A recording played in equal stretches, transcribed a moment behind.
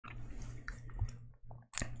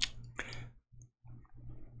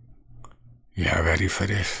Y'all ready for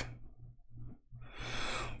this?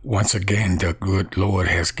 Once again, the good Lord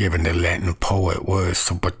has given the Latin poet words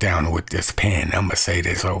to put down with this pen. I'm going to say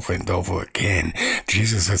this over and over again.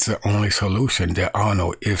 Jesus is the only solution. There are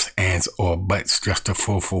no ifs, ands, or buts, just the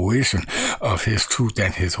full fruition of his truth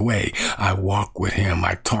and his way. I walk with him,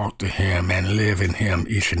 I talk to him, and live in him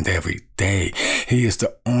each and every day. He is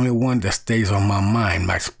the only one that stays on my mind.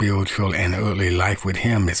 My spiritual and earthly life with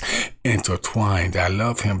him is intertwined. I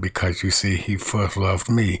love him because, you see, he first loved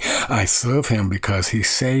me. I serve him because he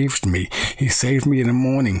saved me. He saved me in the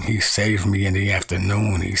morning. He saved me in the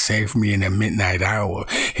afternoon. He saved me in the midnight hour.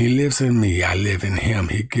 He lives in me. I live in him.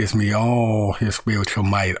 He gives me all his spiritual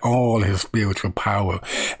might, all his spiritual power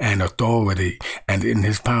and authority. And in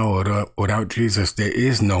his power, without Jesus, there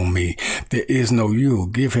is no me. There is no you.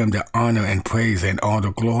 Give him the honor and praise and all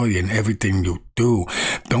the glory in everything you do.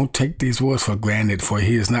 Don't take these words for granted, for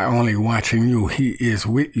he is not only watching you, he is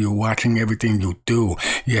with you, watching everything you do.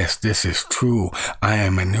 Yes, this is true. I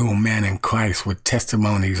am a new man in Christ with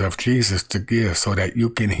testimonies of Jesus to give so that you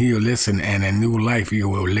can hear, listen, and a new life you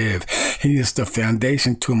will live. He is the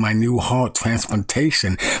foundation to my new heart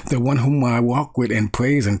transplantation, the one whom I walk with in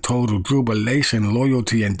praise and total jubilation,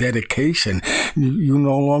 loyalty, and dedication. You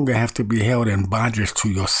no longer have to be held in bondage to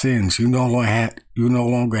your sins. You no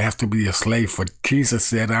longer have to be a slave, for Jesus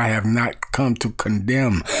said, I have not come to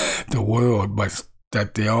condemn the world, but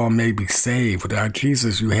that they all may be saved. Without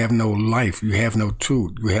Jesus, you have no life, you have no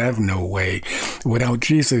truth, you have no way. Without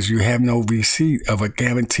Jesus, you have no receipt of a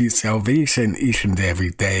guaranteed salvation each and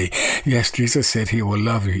every day. Yes, Jesus said he will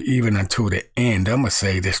love you even until the end. I'm going to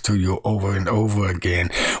say this to you over and over again.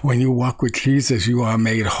 When you walk with Jesus, you are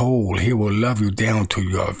made whole. He will love you down to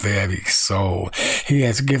your very soul. He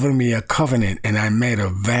has given me a covenant and I made a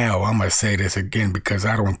vow. I'm going to say this again because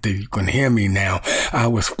I don't think you can hear me now. I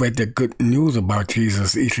will spread the good news about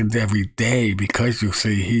Jesus each and every day because, you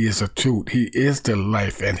see, he is the truth, he is the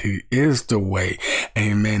life, and he is the way.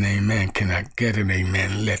 Amen, amen. Can I get an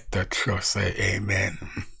amen? Let the church say amen.